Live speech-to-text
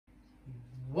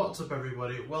What's up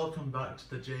everybody, welcome back to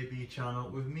the JB channel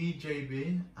with me,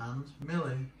 JB, and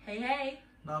Millie. Hey, hey.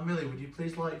 Now Millie, would you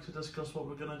please like to discuss what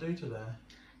we're going to do today?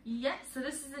 Yes, so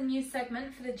this is a new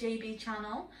segment for the JB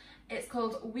channel. It's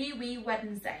called Wii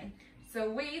Wednesday. So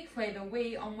we play the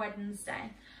Wii on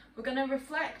Wednesday. We're going to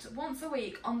reflect once a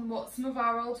week on what some of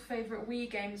our old favourite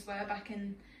Wii games were back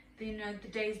in the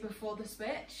days before the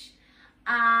Switch.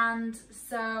 And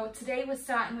so today we're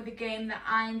starting with a game that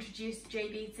I introduced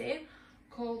JB to,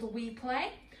 called Wii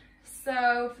Play.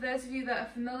 So for those of you that are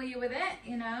familiar with it,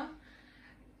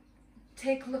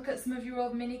 take a look at some of your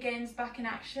old mini games back in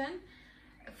action.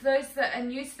 For those that are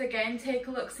new to the game, take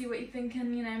a look, see what you're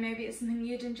thinking, maybe it's something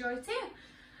you'd enjoy too.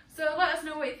 So let us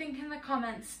know what you think in the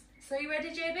comments. So you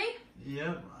ready, JB?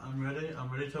 Yep, I'm ready. I'm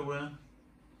ready to win.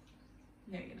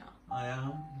 No, you're not. I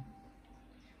am.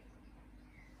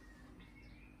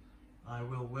 I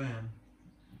will win.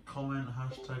 Comment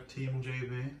hashtag Team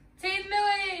JB. Team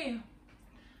Millie!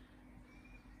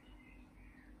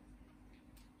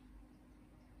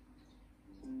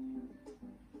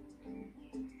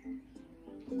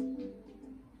 We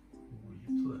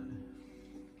play.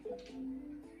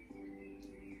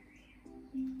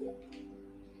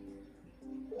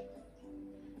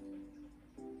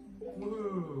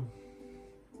 Woo!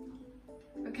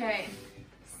 Okay,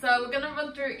 so we're going to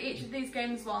run through each of these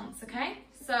games once, okay?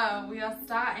 So we are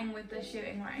starting with the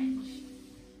shooting range.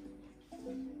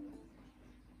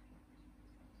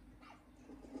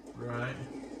 Right.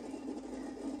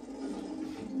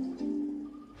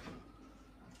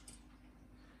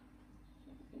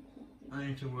 I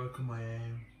need to work on my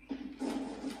aim.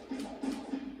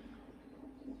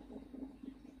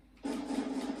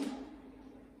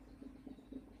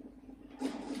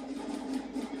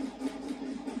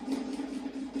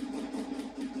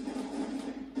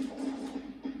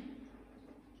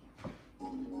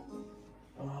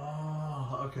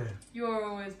 Oh, okay. You're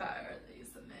always better at these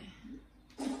than me.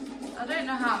 I don't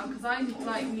know how, because I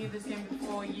knew this game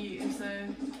before you, so.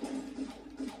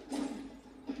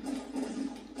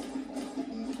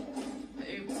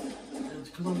 Oops. It's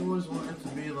because I've always wanted to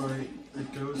be like a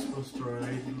Ghostbuster or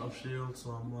Agent of S.H.I.E.L.D.,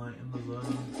 so I'm like in the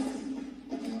zone.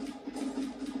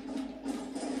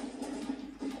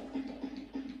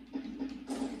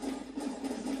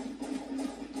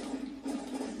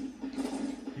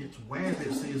 It's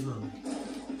Rabbit season.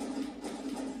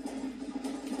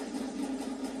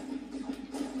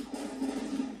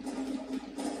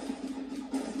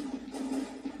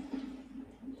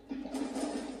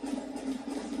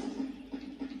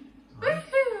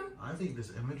 I think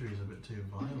this imagery is a bit too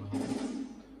violent.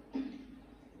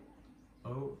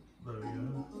 Oh, there we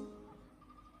go.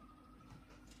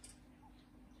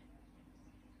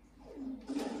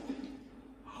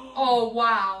 Oh,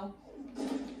 wow.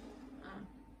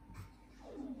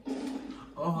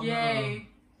 Oh, yay.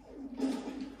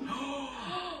 No.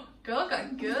 Girl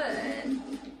got good.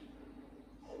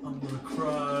 I'm gonna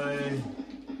cry.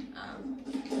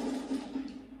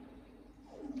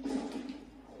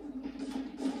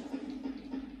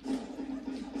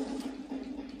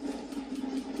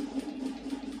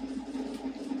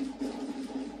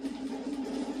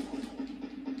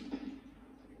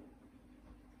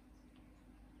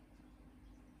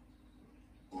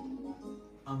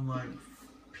 I'm like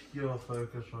pure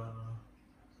focus right now.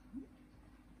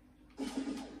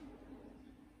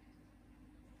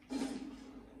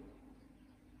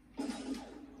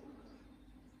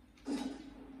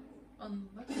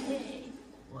 Unlucky.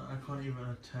 Like I can't even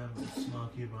attempt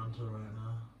snarky banter right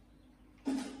now.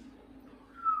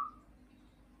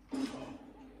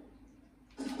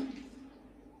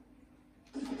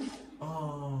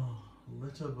 Oh,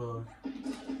 litterbug.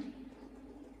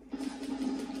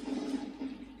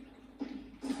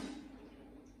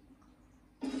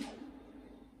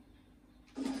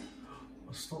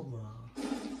 Stop that.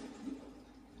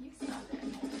 You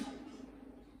started.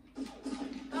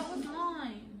 That was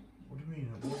mine. What do you mean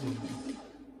it wasn't?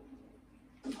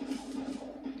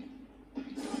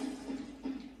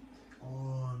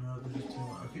 Oh no, this is too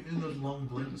much. I keep doing those long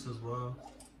blinks as well.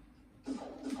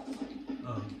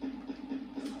 Oh.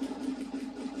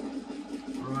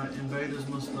 Right, invaders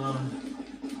must die.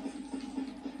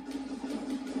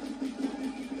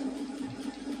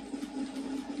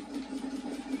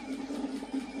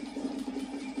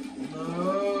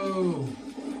 No!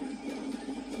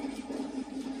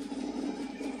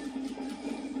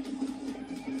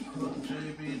 Put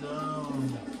JB down.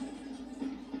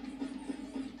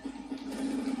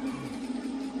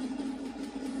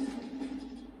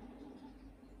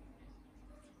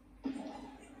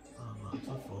 Oh, that's a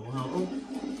full health.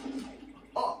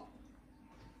 Oh!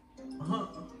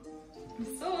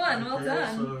 done, well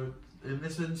done. So in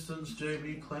this instance,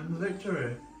 JB claimed the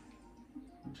victory,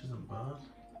 which isn't bad.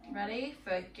 Ready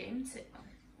for game 2.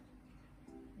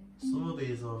 Some of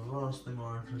these are vastly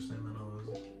more interesting than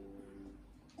others.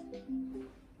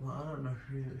 Well, I don't know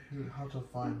how to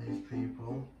find these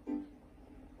people.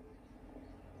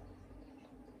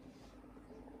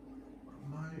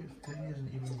 My thing isn't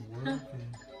even working.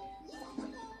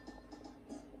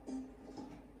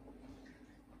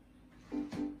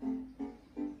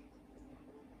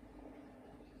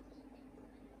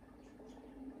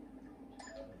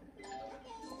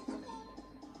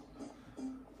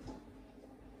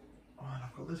 Oh, and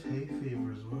I've got this hay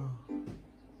fever as well.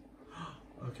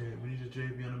 Okay, we need a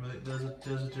JB and a Millie. There's a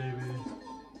JB.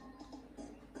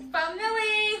 Found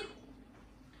Millie!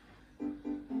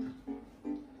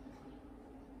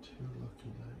 Two lucky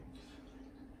legs.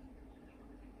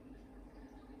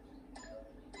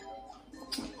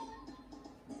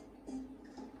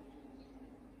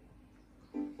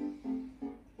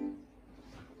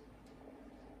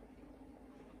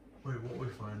 Wait, what are we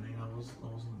finding? I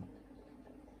wasn't.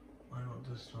 I got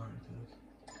distracted.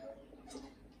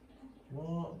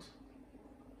 What?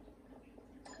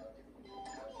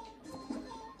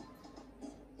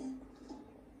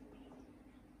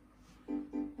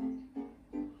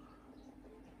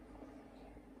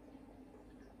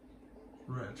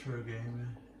 Retro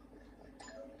gaming.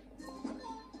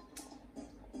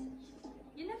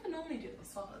 You never normally do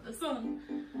this one at this one.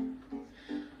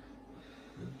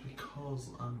 It's because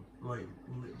I'm like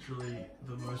literally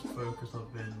the most focused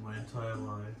I've been my entire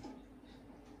life.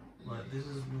 Like, this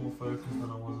is more focused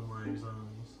than I was in my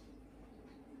exams.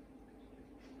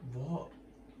 What?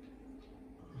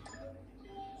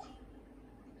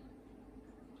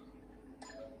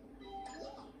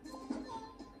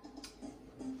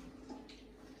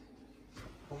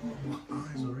 Oh, my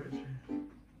eyes are itchy.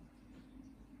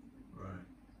 Right.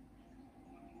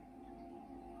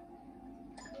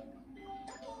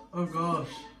 Oh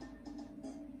gosh.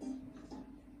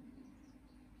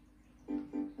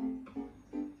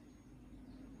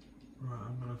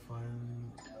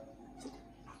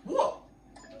 What?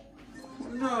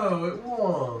 No, it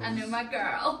was. I knew my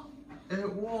girl.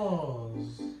 It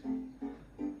was.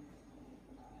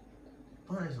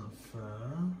 That isn't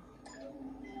fair.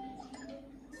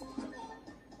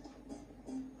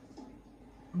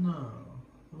 No.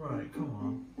 Right, come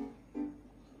on.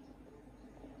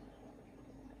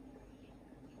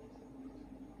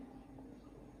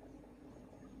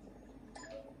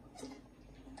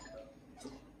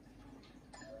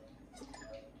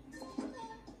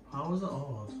 How was it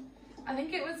odd? I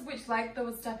think it was which leg that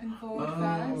was stepping forward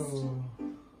first.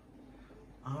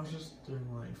 I was just doing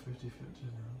like 50-50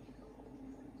 now.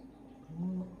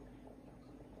 What?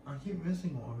 I keep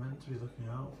missing what I'm meant to be looking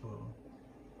out for.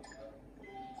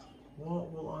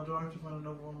 What? Well, do I have to find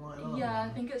another one like that? Yeah, I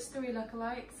think it's 3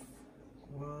 lookalikes.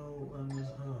 Well, then there's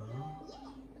her.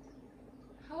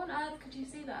 How on earth could you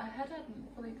see that? Her head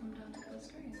hadn't fully come down to the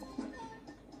screen.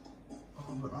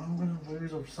 Oh, but I'm gonna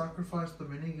lose. I've sacrificed the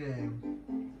minigame.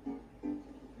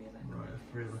 Really? Right,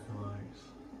 3 lookalikes.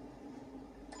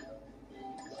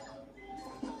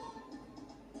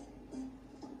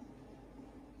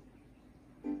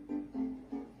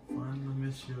 Find the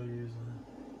miss your user.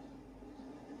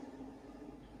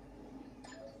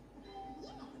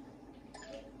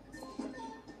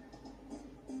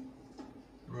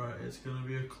 Right, it's gonna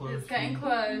be a close. It's getting one.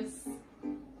 close.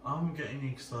 I'm getting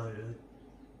excited.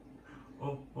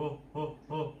 Oh, oh, oh,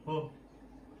 oh, oh.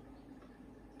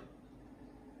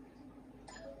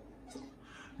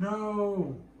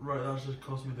 No! Right, that's just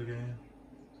cost me the game.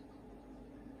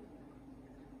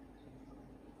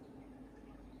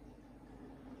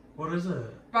 What is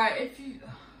it? Right, if you...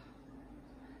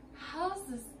 How's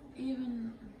this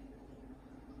even...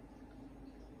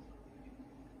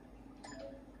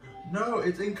 No,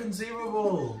 it's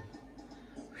inconceivable!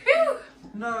 Phew!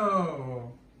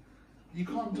 No! You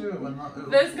can't do it when that...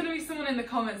 There's gonna be someone in the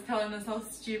comments telling us how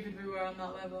stupid we were on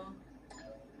that level.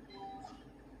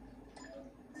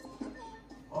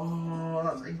 Oh,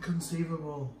 that's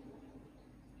inconceivable.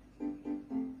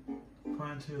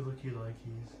 Find 2 lucky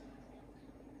likies.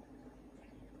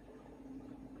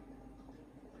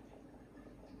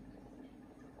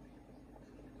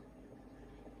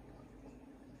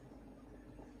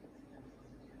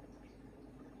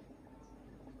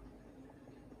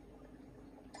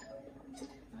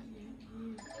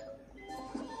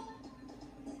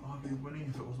 Oh, I'd be winning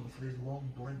if it wasn't for these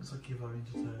long blinks I keep having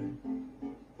to take.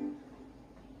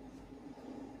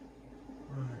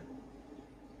 Right.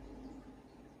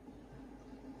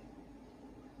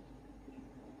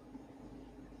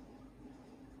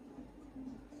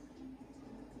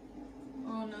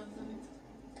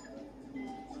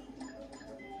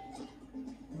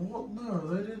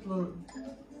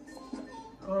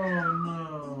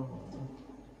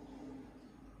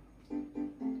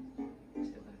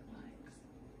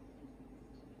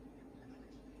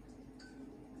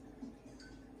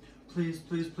 Please,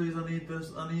 please, please, I need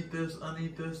this, I need this, I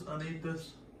need this, I need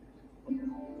this.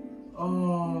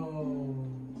 Oh.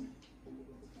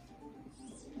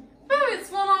 Oh, it's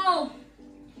 1-1.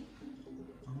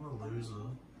 I'm a loser.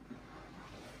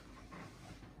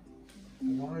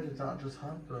 Why did that just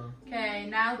happen? Okay,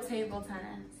 now table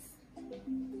tennis.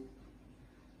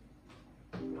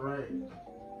 Right.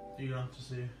 You're gonna have to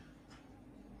see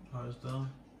how it's done.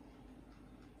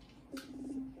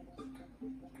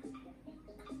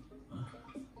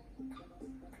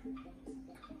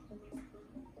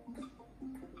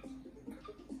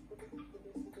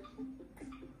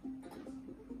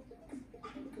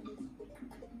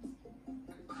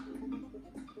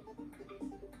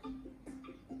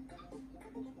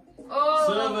 Oh.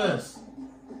 Service!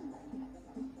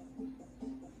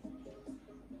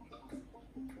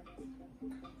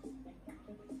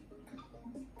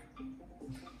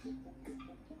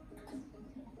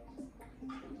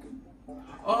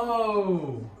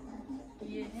 Oh!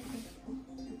 Yeah.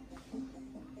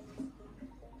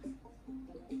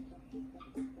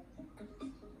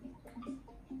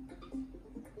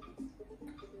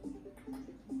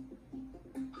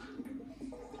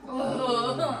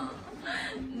 Oh.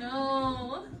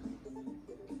 No.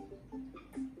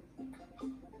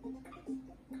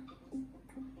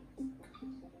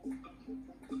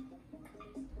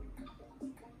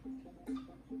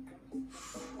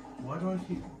 Why do I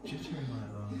keep jittering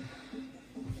like that?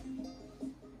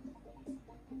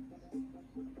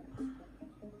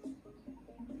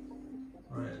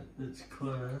 Right, it's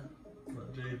clear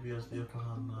that JB has the upper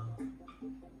hand now.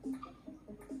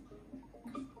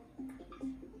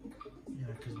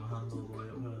 Yeah, because my hand's all the way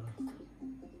up there.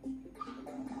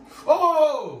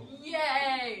 Oh!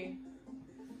 Yay!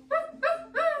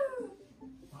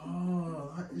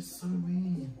 Oh, that is so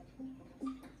mean.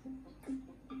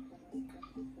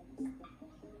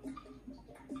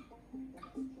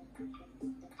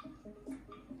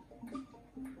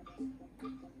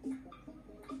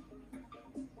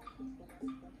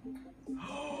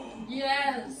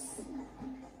 Yes.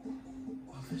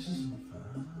 Oh, this isn't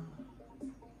fair.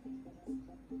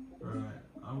 Right,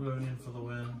 I'm going in for the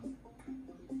win.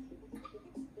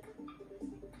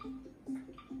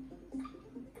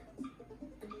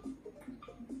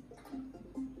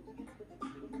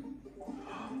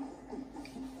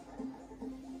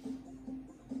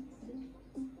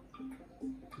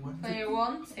 Player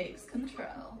 1 takes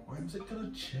control. When's it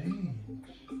gonna change?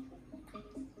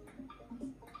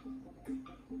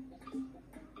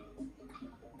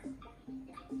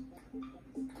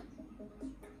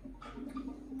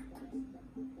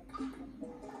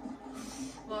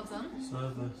 Well done.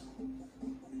 Service.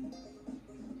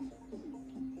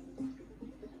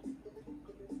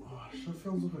 Oh, I should have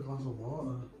filled up a glass of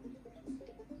water.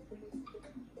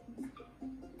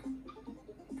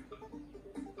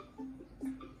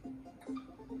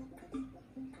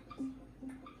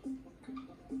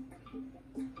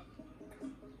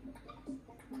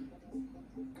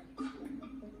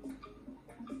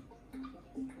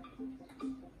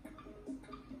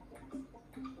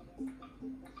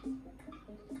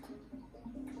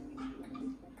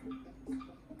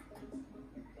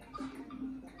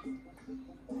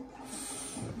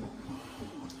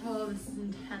 Oh, this is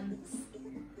intense.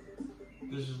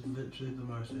 This is literally the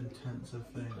most intensive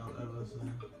thing I've ever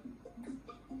seen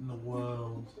in the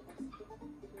world.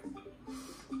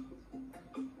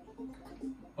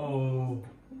 Oh.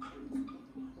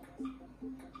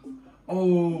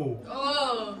 Oh.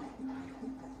 Oh.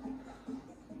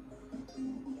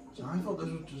 So I thought this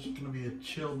was just gonna be a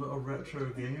chill bit of retro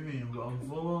gaming, but I'm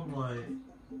full on like,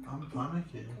 I'm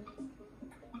panicking.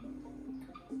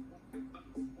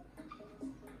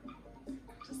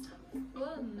 Just have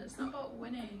fun. It's not about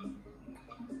winning.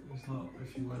 It's not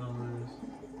if you win or lose.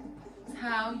 It's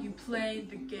how you play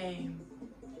the game.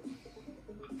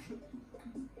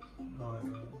 Right.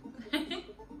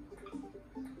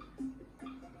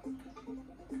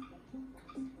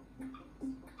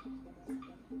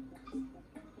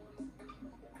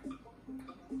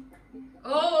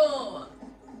 Oh!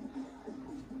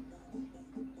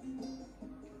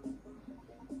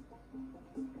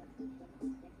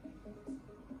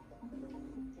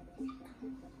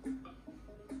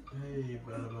 Hey,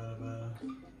 better.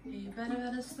 You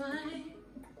better slide.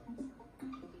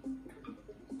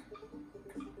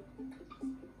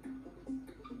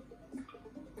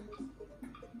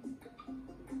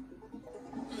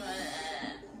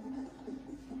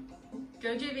 Go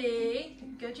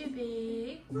GB. Go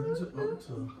GB. When's it up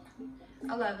to?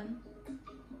 11.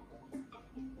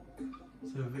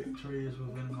 So victory is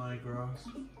within my grasp.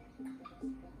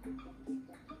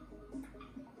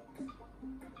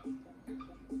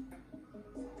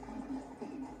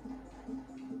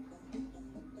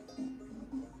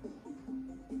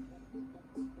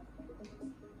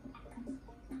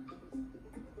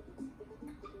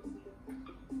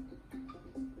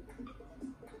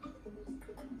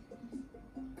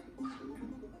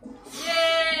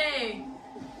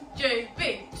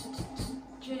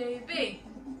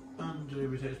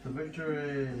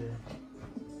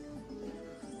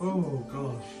 Oh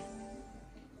gosh.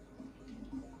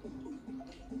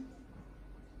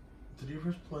 Did you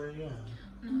press play again?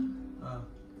 No.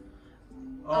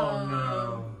 Oh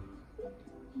no.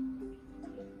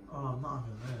 Oh, I'm not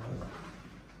having this.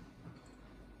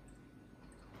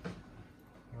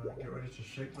 Right, get ready to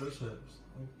shake those hips.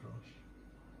 Oh gosh.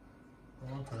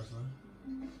 Come on, Presley.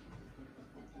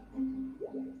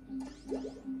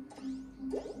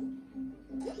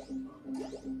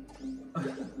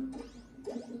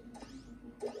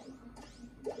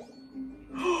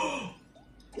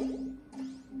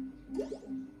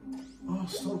 Oh,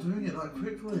 stop doing it that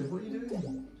quickly. What are you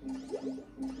doing?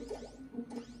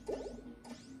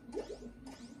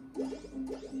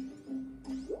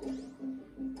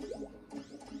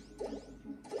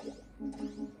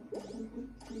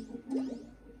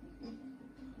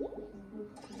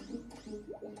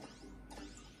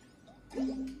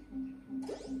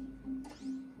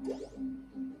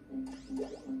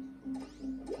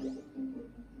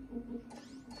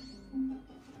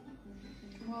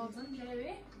 Well done,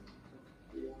 Jerry.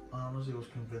 I honestly was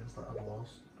convinced that I'd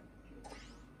lost.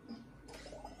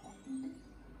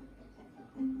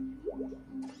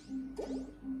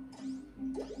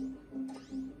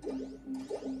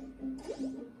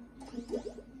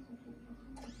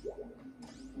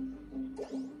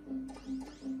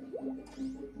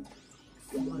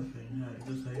 Flipping heck,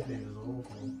 this hay fever is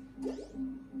awful.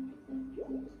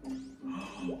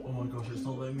 Oh my gosh, it's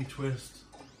not letting me twist.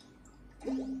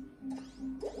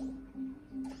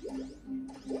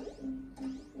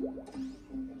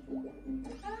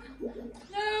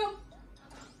 No!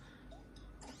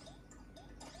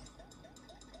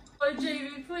 Oh,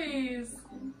 JB, please.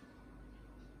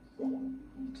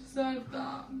 Deserve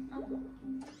that.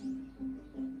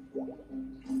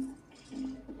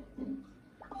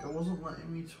 It wasn't letting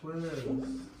me twist.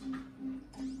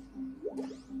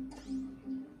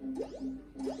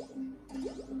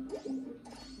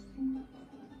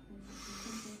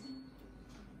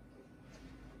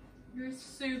 You're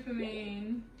super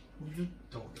mean. You just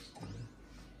doxed me.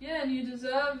 Yeah, and you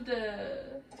deserved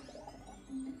it.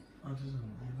 I didn't.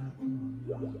 Come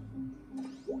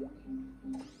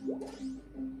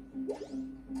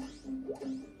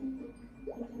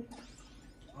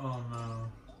on, oh no.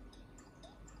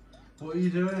 What are you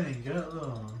doing? Get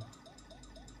them.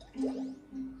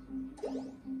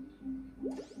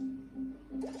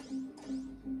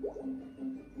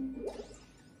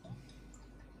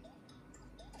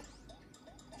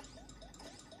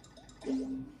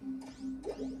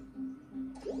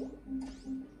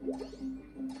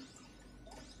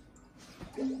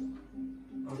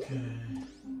 Okay.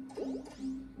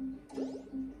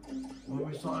 When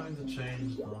we start having to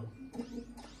change though,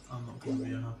 I'm not going to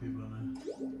be a happy bunny.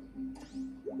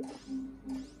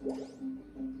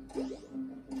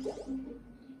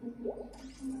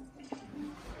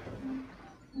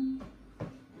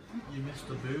 You missed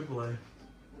a buble.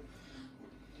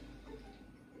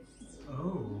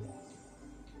 Oh.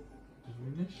 Did we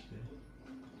miss you?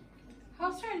 How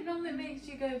strange, normally it makes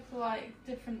you go for like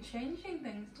different changing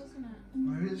things, doesn't it?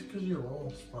 Maybe it's because you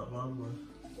lost like badly.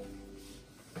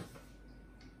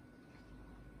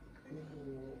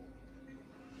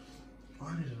 I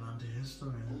need an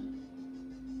antihistamine.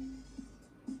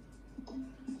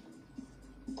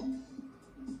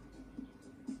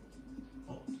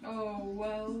 Oh,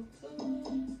 well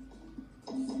done. I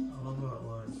love how it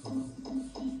lights up.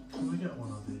 Can we get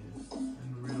one of these in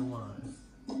real life?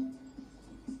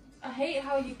 I hate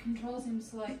how your control seems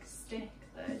to like stick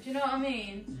though. Do you know what I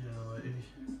mean? Yeah, like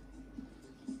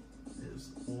it's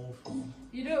awful.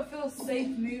 You don't feel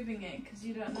safe moving it because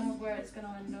you don't know where it's going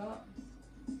to end up.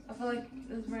 I feel like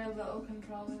there's very little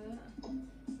control with it.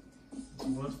 It's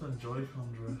worse than Joy-Con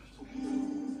drift.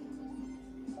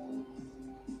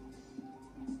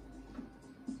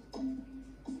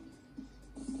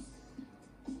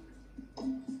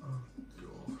 Oh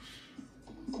gosh.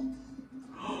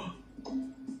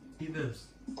 Eat this.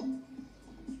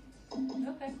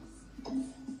 No thanks.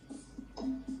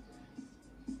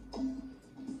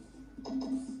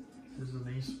 This is an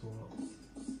e-sport.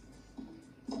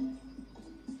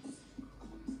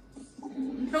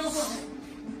 No.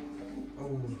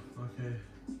 Oh, okay.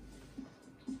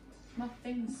 My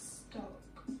thing's stuck.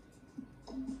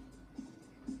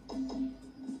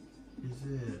 Is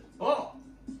it? Oh!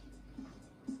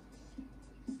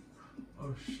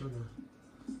 Oh, sugar.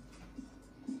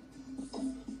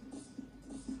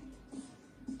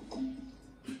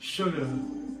 Sugar.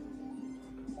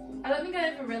 I don't think I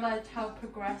ever realised how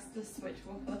progressed the Switch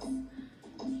was.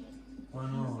 Why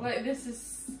not? Like this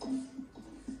is...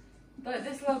 Like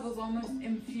this level's almost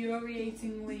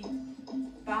infuriatingly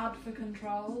bad for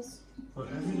controls. But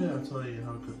every day I tell you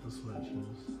how good the Switch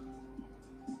is.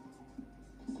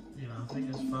 You know, I think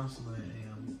it's fascinating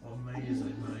and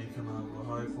amazing that you can have a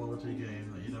high quality game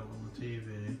that you don't on the TV,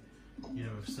 you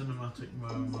know, with cinematic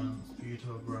moments,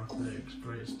 beautiful graphics,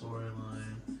 great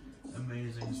storyline,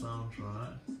 amazing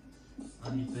soundtrack,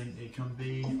 and you think it can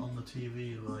be on the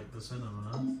TV like the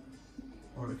cinema,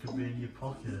 or it could be in your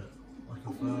pocket like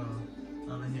a phone.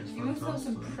 I think it's You must have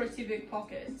fantastic. some pretty big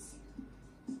pockets.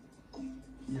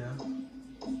 Yeah,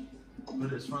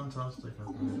 but it's fantastic, I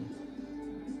think.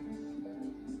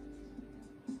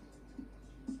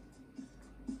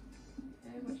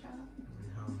 Okay, watch out. We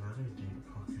have very deep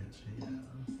pockets here.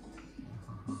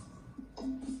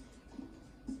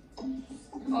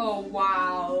 Oh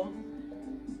wow.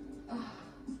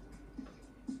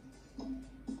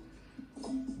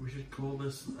 We should call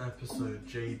this episode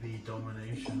JB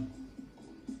Domination.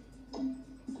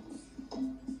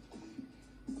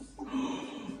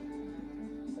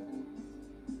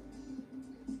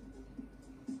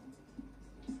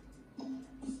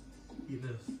 Eat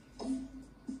this.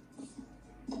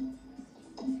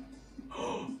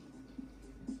 Oh,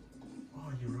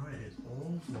 you're right, it's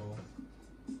awful.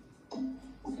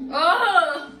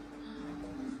 Oh!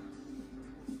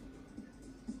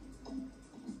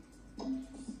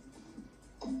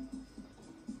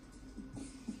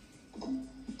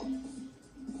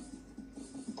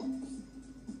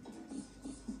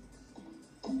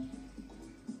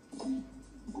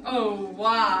 Oh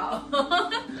wow.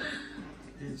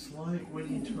 It's like when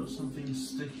you touch something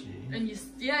sticky. And you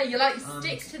like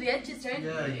stick to the edges, don't you?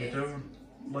 Yeah, you don't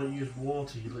like use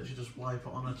water, you literally just wipe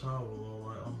it on a towel or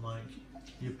like on like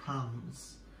your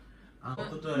pants. And the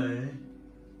other day,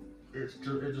 it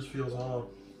just feels hard.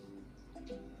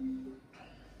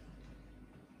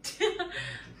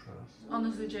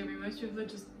 Honestly, Jamie, most people are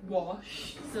just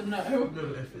washed, so no. No, but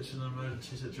if it's an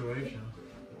emergency situation.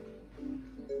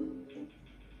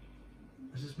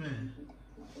 Is this me?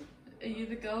 Are you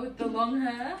the girl with the long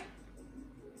hair?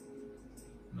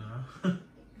 No.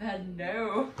 Then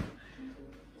no.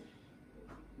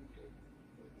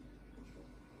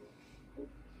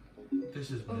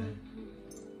 This is me.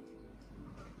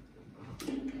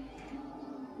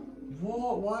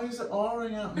 What? Why is it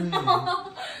R-ing at me? Did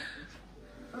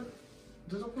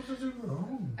I what did I do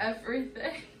wrong?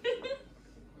 Everything.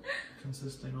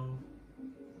 Consisting of...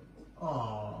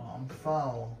 Oh, I'm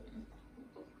foul.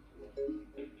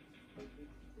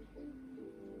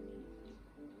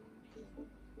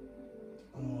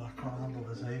 Oh, I can't handle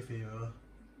this hay fever.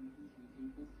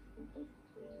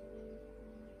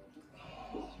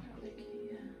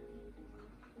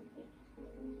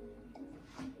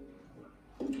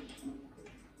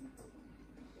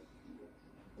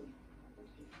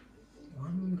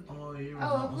 When are you?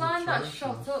 Oh, a blind that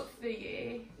shot up for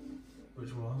you.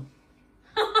 Which one?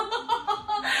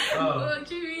 What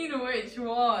do you mean, which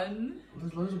one?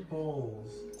 There's loads of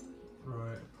balls.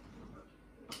 Right.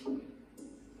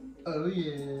 Oh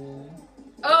yeah.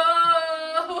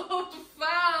 Oh,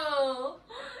 foul!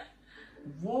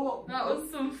 What? That was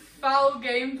some foul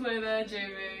gameplay there,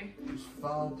 Jamie. It's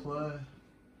foul play.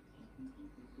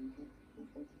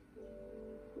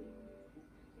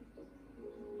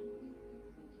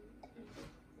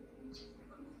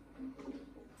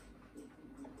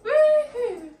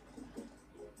 Woohoo!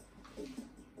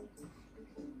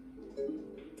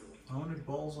 How many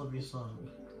balls have you sunk?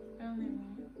 Only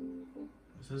one.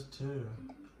 It says 2.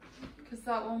 Because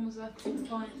that one was worth 6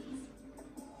 points.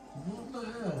 What the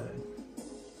heck?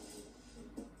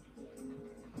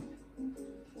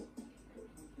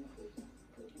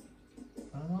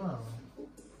 Oh wow.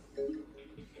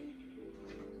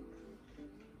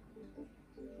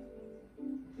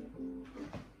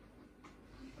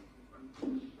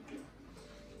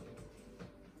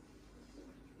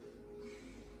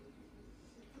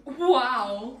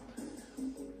 Wow!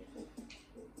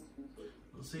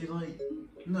 See, like,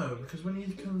 no, because when you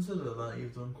consider that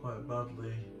you've done quite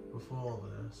badly before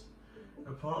this,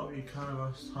 a part of you kind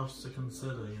of has to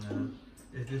consider, you know,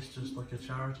 is this just like a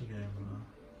charity game or not?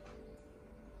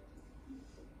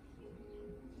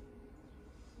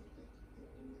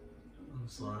 I'm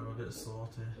sorry, I'm a bit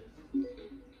salty.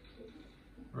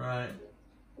 Right.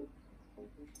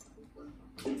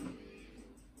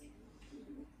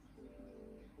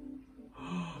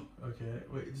 Okay,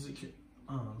 wait, does it keep...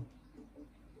 Oh.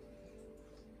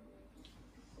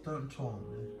 Don't taunt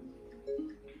me.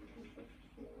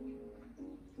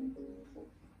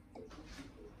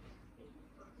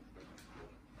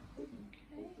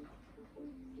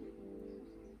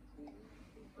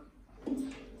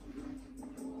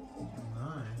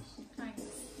 Nice. Nice.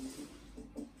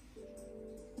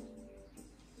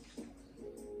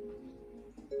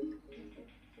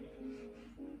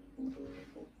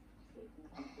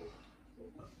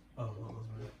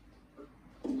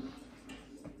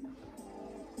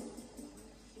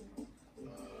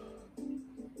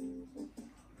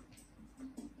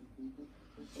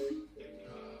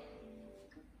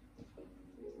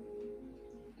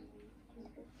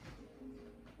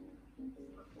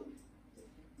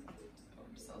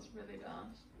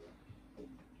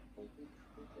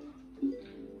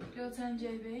 Your turn,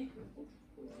 JB.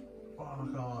 Oh, I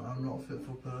can't. I'm not fit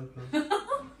for purpose.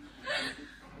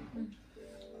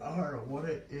 I don't know what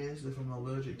it is, if I'm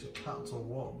allergic to cats or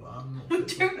what, but I'm not You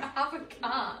fit don't have a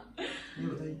cat. Yeah,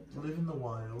 but they live in the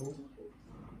wild.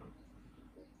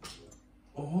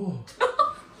 Oh!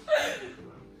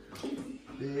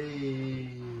 Hey.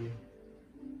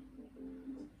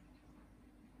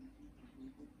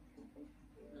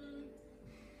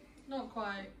 Not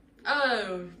quite.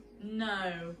 Oh,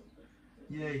 no.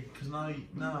 Yeah, because now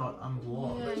I'm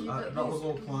blocked. Yeah, That was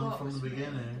all planned blocks, from the really.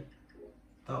 beginning.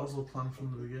 That was all planned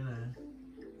from the beginning.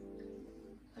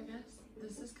 I guess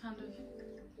this is kind of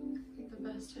the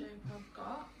best hope I've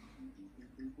got.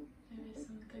 Maybe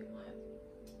something like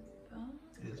that.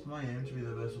 It's my aim to be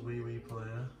the best Wii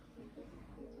player.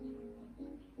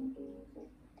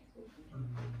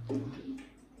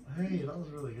 Hey, that was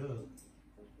really good.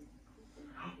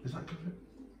 Is that good?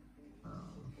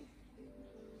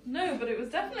 No, but it was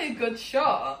definitely a good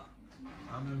shot.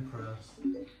 I'm impressed.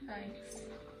 Thanks.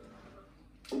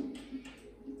 I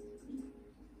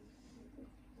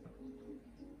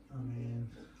mean,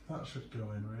 that should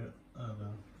go in, right? I don't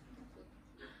know.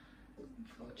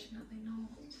 Unfortunately not.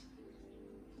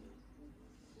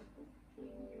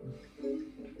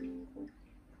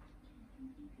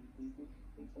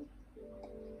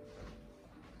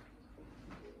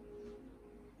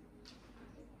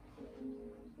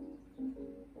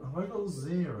 Have I got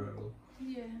 0?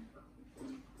 Yeah.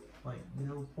 Like,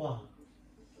 no what?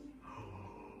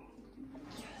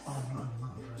 Oh, I'm not having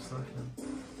that for a second.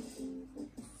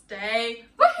 Stay.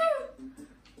 Woohoo!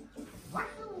 Wow!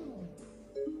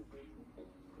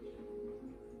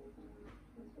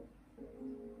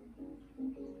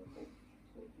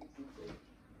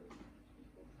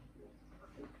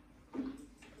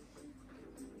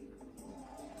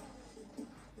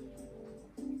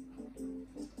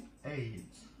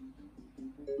 Eight.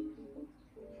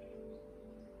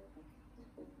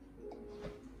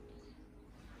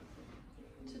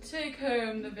 To take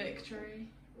home the victory.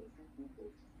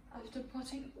 After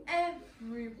potting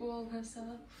every ball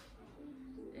herself,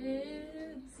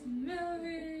 it's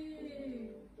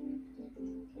Millie.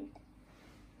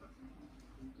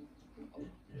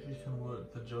 If you can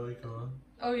work the Joy-Con.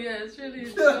 Oh yeah, it's really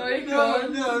a No,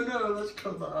 Joy-Con. no, let's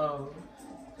cut that out.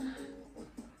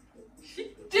 She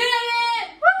did it!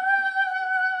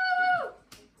 Woo!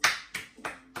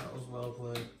 That was well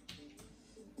played.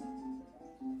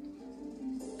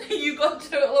 You got a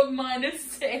total of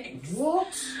 -6.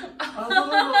 What? I'd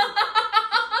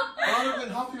have been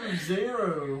happy with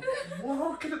 0. Well,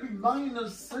 how can it be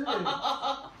 -6?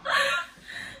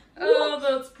 Oh,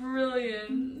 that's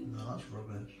brilliant. No, that's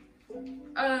rubbish.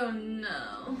 Oh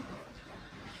no.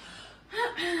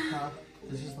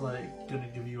 This is like gonna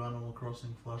give you Animal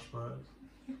Crossing flashbacks.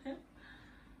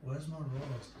 Where's my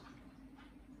rod?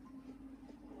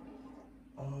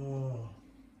 Oh.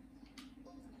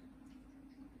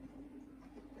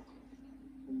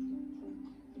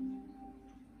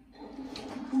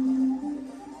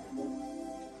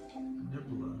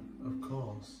 Nibbler, of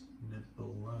course.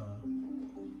 Nibbler.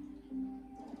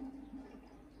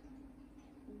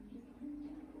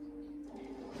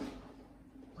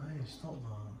 Hey, stop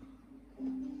that.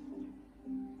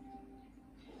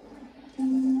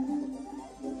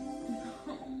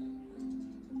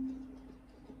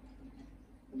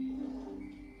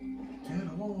 Get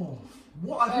off.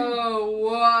 What? Oh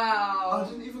wow. I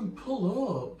didn't even pull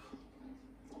up.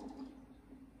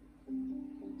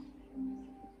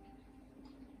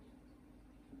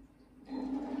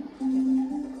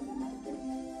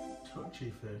 Touchy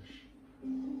fish.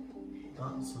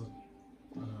 That's a...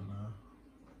 I don't know.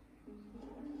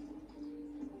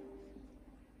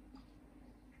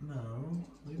 No,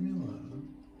 leave me alone.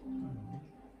 No.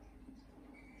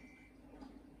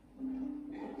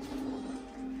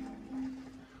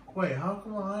 Wait, how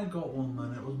come I got one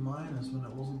then? It was minus when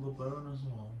it wasn't the bonus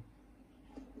one.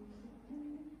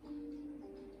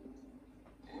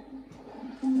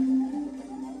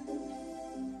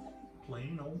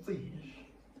 Plain old fish.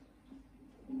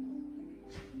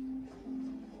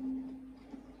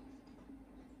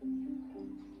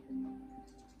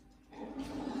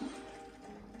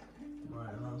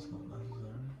 Right, that's not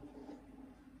necessary.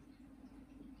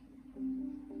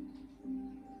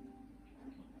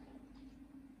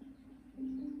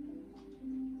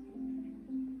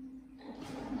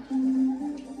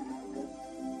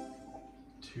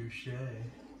 Touche.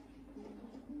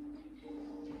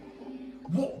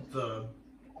 What the?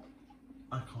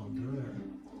 I can't do it.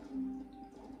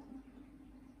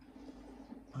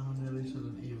 I nearly said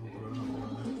an evil grown-up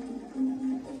word.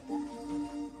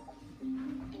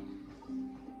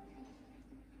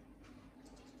 1,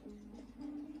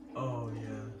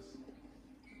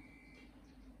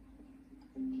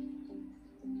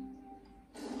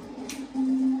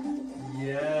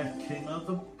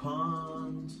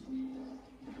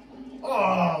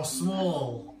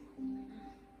 ball.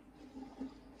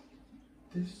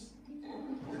 This.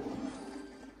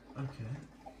 Okay.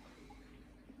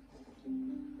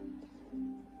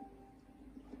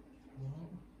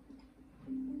 What?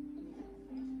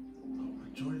 Oh, my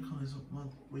Joy-Con isn't. My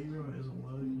Wii remote isn't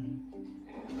working.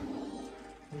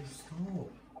 Please stop.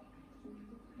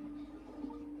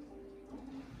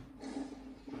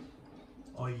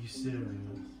 Are you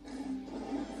serious?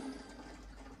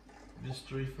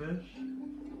 Mystery fish?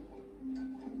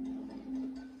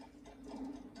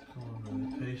 Come on,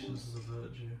 really. Patience is a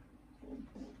virtue.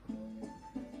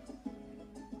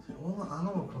 See, all that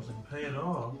Animal Crossing paid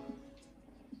off.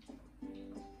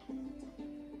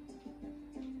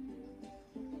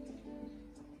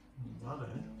 That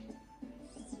eh?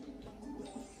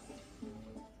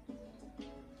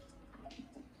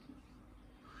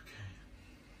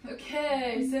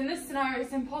 Okay, so in this scenario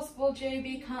it's impossible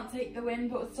JB can't take the win,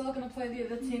 but we're still going to play the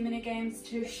other 2 mini games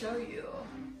to show you.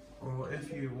 Or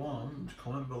if you want,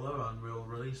 comment below and we'll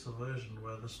release a version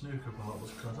where the snooker part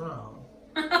was cut out.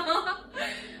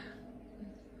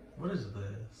 What is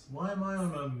this? Why am I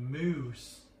on a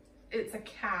moose? It's a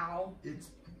cow. It's...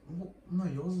 No,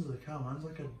 yours is a cow. Mine's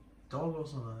like a dog or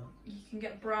something. You can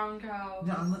get brown cows.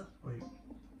 Yeah, I'm not... Wait.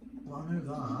 Well, I know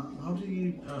that. How do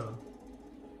you... Oh.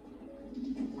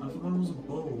 I thought mine was a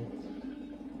bull.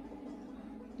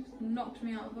 Just knocked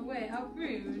me out of the way. How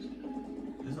rude.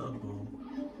 Is that a bull?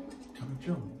 Can I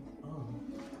jump? Oh.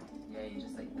 Yeah, you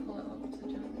just like pull it up to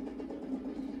jump.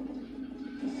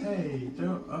 Hey,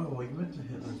 don't... Oh, you meant to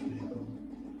hit those people.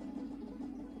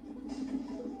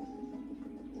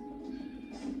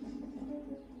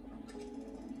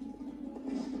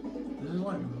 This is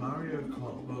like Mario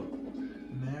Kart, but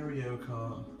Mario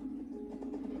Kart.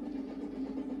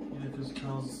 You know, because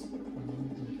cows...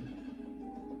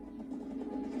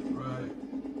 Right,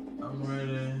 I'm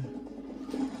ready.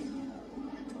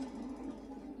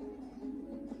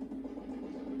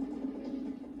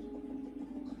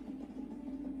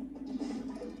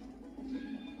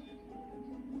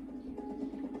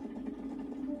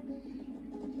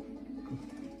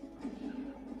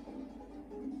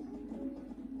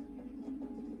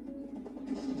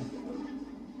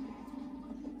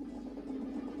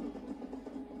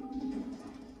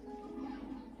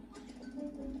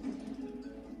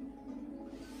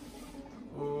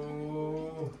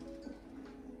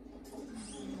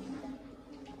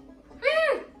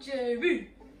 JB!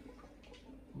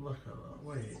 Look at that,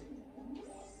 wait.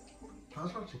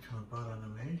 That's actually kind of bad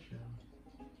animation.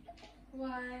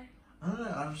 Why? I don't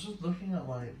know, I was just looking at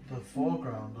like the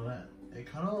foreground and it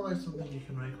kind of looks like something you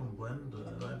can make on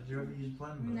Blender. Like, did you ever use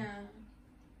Blender? No.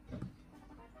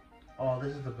 Oh,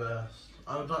 this is the best.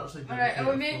 I would actually Alright, are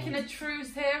we making a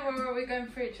truce here or are we going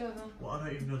for each other? Well, I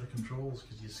don't even know the controls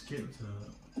because you skipped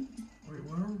it. Wait,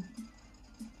 where am...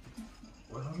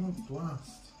 Wait, how do I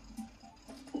blast?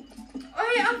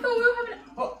 Oh yeah, I thought we were having...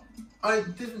 Oh, I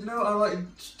didn't know, I like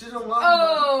didn't land.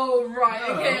 Oh, right,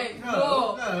 no, okay. No,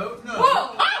 whoa. no. Whoa,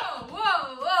 whoa,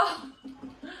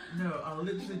 whoa. No, I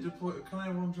literally deployed. Can I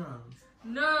have one chance?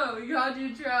 No, you had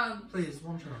your chance. Please,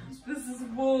 one chance. This is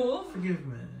war. Forgive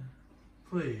me.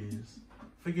 Please.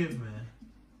 Forgive me.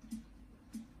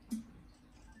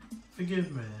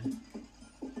 Forgive me.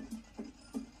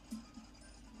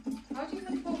 How do you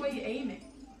control where you're aiming?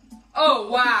 Oh,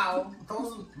 wow. That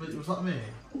wasn't... Wait, was that me?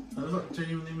 That was like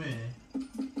genuinely me.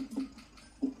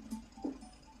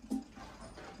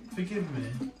 Forgive me.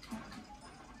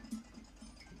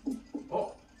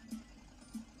 Oh!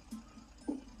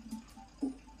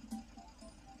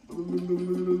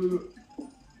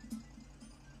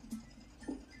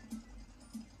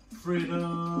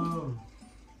 Freedom!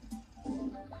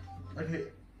 Okay,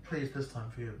 please, this time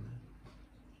forgive me.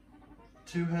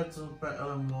 2 heads are better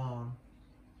than 1.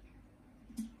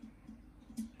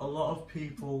 A lot of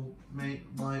people make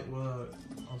light work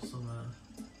of something.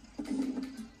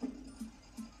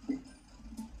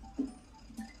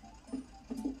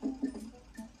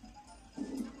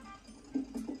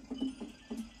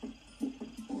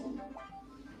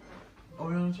 Are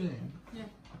we on a team? Yeah.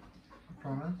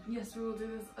 Promise? Yes, we will do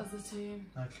this as a team.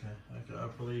 Okay, I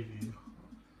believe you.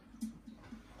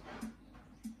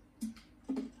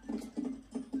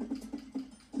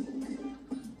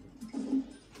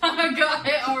 I got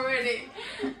it already.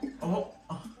 Oh!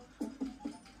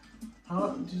 How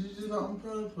did you do that on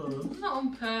purpose? Not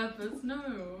on purpose,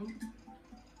 no.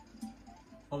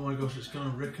 Oh my gosh, it's gonna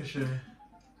ricochet.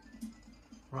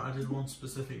 Right, I did one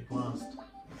specific blast.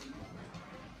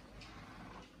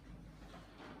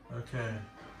 Okay.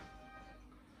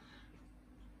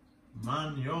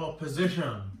 Man your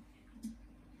position.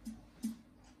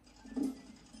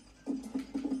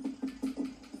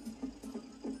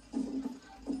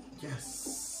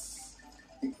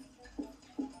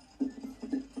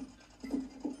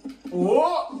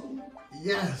 Oh!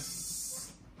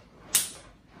 Yes!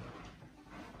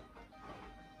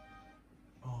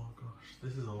 Oh gosh,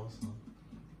 this is awesome.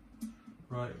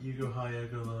 Right, you go high, I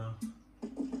go low.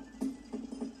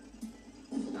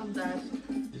 I'm dead.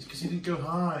 It's because you didn't go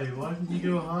high. Why didn't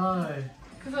you go high?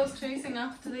 Because I was chasing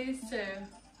after these two.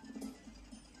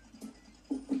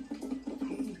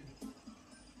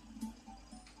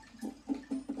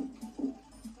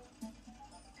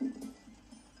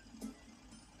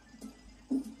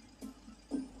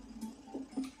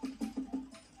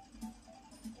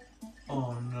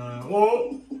 Oh no.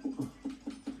 Oh!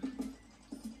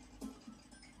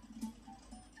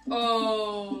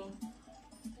 Oh.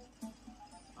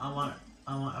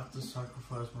 I might have to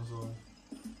sacrifice myself.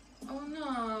 Oh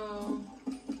no.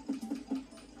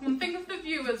 Come on, think of the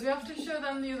viewers. We have to show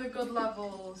them the other good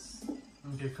levels.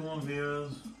 Okay, come on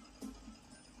viewers.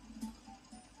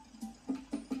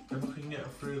 If I can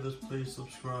get through this, please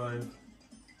subscribe.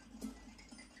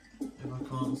 If I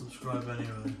can't, subscribe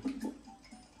anyway.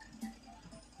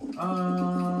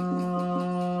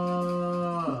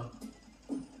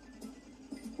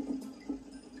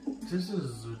 This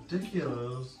is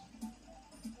ridiculous.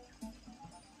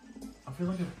 I feel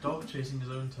like a dog chasing his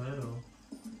own tail.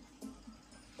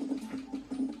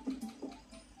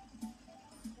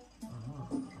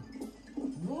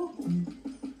 What?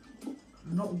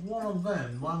 Not one of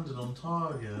them landed on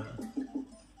target.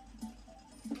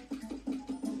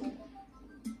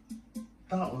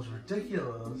 That was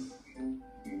ridiculous.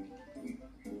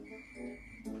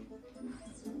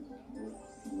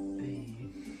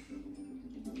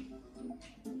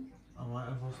 I might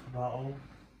have lost the battle,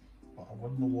 but I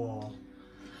won the war.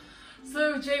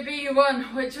 So, JB, you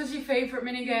won. Which was your favourite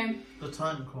minigame? The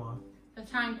tank one. The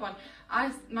tank one.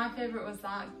 My favourite was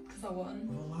that, because I won.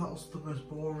 Well, that was the most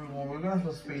boring one. We're going to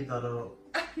have to speed that up.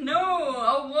 No,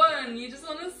 I won. You just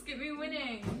want to skip me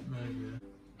winning. Maybe.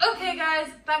 Okay guys,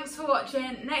 thanks for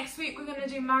watching. Next week we're going to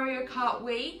do Mario Kart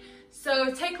Wii.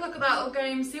 So take a look at that little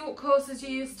game, see what courses you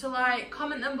used to like,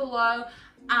 comment them below,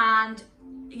 and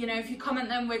you know, if you comment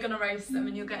them, we're going to race them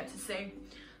and you'll get to see.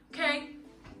 Okay,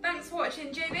 thanks for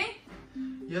watching, JB.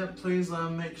 Yeah, please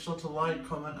make sure to like,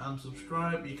 comment and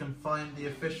subscribe. You can find the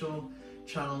official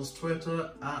channel's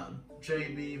Twitter at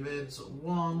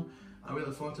JBVids1, and we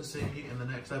look forward to seeing you in the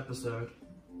next episode.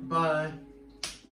 Bye!